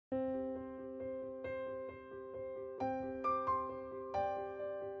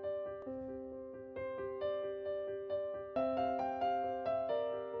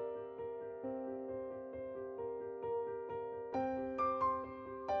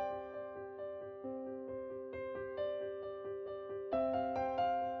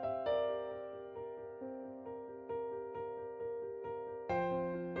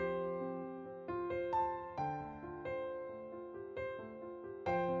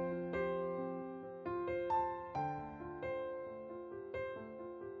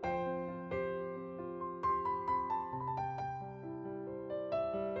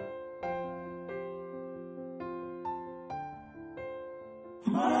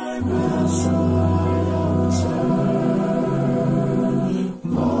My vessel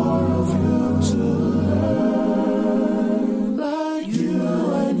more of you to learn. Like you,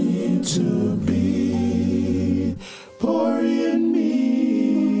 I need to be. Pour in me,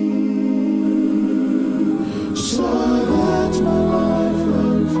 so that my life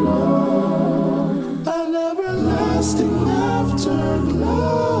will flow. An everlasting afterglow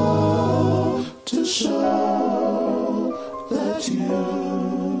to show that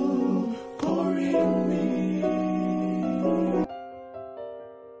you pour in me.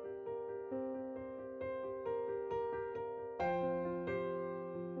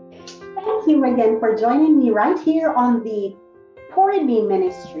 Thank you again for joining me right here on the Pour in Me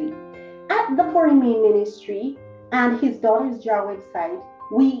Ministry. At the Pour in Me Ministry and his daughter's jar website,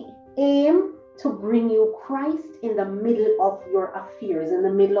 we aim to bring you Christ in the middle of your affairs, in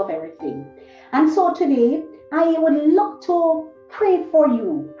the middle of everything. And so today, I would love to pray for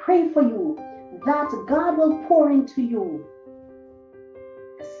you that God will pour into you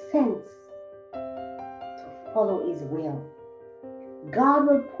a sense to follow his will. God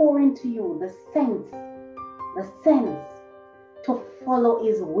will pour into you the sense to follow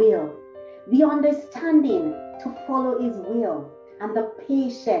his will, the understanding to follow his will, and the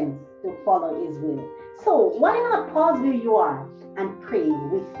patience to follow his will. So why not pause where you are and pray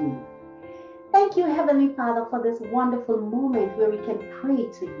with me? Thank you, Heavenly Father, for this wonderful moment where we can pray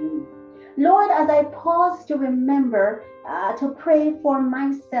to you. Lord, as I pause to remember to pray for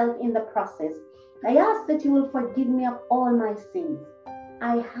myself in the process, I ask that you will forgive me of all my sins.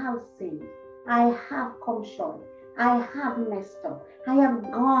 I have sinned. I have come short. I have messed up. I have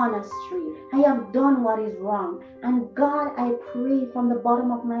gone astray. I have done what is wrong. And God, I pray from the bottom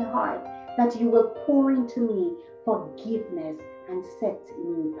of my heart that you will pour into me forgiveness and set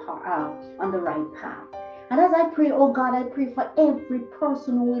me on the right path. And as I pray, oh God, I pray for every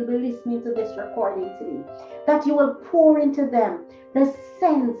person who will be listening to this recording today, that you will pour into them the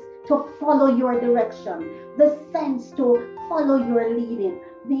sense to follow your direction, the sense to follow your leading,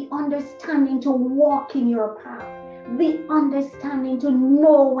 the understanding to walk in your path, the understanding to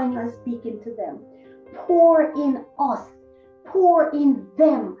know when you're speaking to them. Pour in us, pour in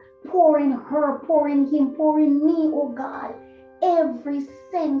them, pour in her, pour in him, pour in me, oh God, every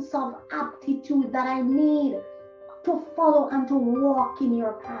sense of aptitude that I need to follow and to walk in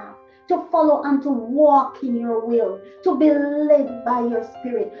your path, to follow and to walk in your will, to be led by your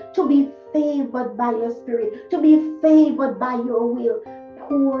spirit, to be favored by your spirit, to be favored by your will.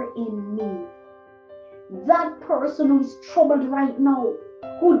 Pour in me. That person who is troubled right now,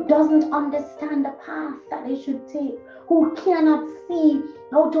 who doesn't understand the path that they should take, who cannot see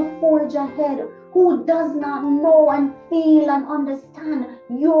how to forge ahead, who does not know and feel and understand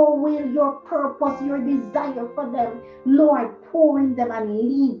your will, your purpose, your desire for them. Lord, pour in them and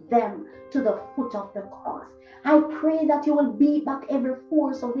lead them to the foot of the cross. I pray that you will beat back every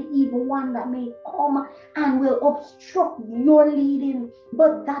force of the evil one that may come and will obstruct your leading,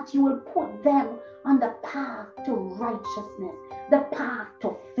 but that you will put them on the path to righteousness, the path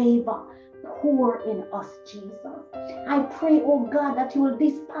to favor. Pour in us, Jesus. I pray, oh God, that you will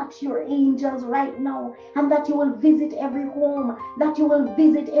dispatch your angels right now and that you will visit every home, that you will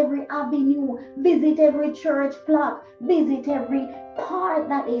visit every avenue, visit every church plot, visit every part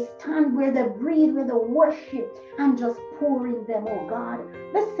that they stand, where they breathe, where they worship, and just pour in them, oh God,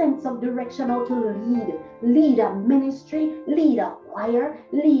 the sense of direction, how to lead a ministry, lead a choir,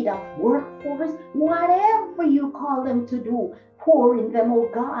 lead a workforce, whatever you call them to do. Pour in them, oh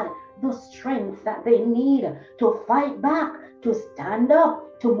God, the strength that they need to fight back, to stand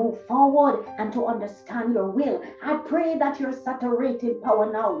up, to move forward, and to understand your will. I pray that your saturated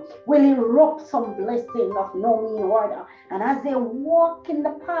power now will erupt some blessing of no mean order. And as they walk in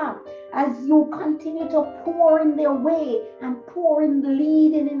the path, as you continue to pour in their way and pour in the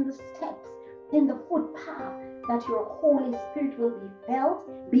leading in the steps, in the footpath, that your Holy Spirit will be felt,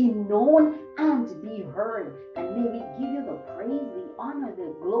 be known, and be heard. And may we give you the praise, the honor,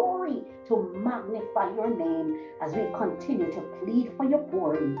 the glory to magnify your name as we continue to plead for your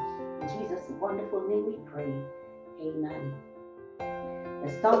pouring. In Jesus' wonderful name we pray. Amen. The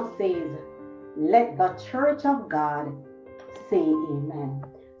song says, let the church of God say amen.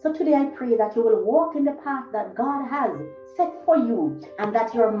 So today I pray that you will walk in the path that God has set for you, and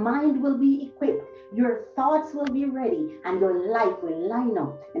that your mind will be equipped, your thoughts will be ready, and your life will line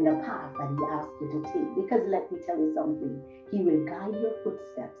up in the path that he asked you to take. Because let me tell you something, he will guide your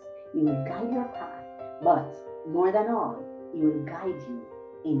footsteps, he will guide your path, but more than all, he will guide you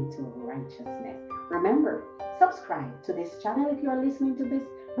into righteousness. Remember, subscribe to this channel if you are listening to this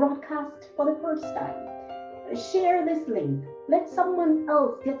broadcast for the first time. Share this link. Let someone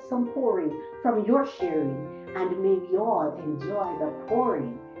else get some pouring from your sharing, and may we all enjoy the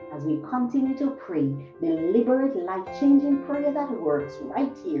pouring as we continue to pray deliberate, life-changing prayer that works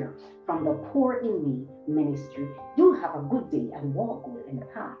right here from the Pour in Me ministry. Do have a good day and walk good in the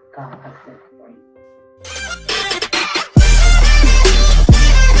path God has set.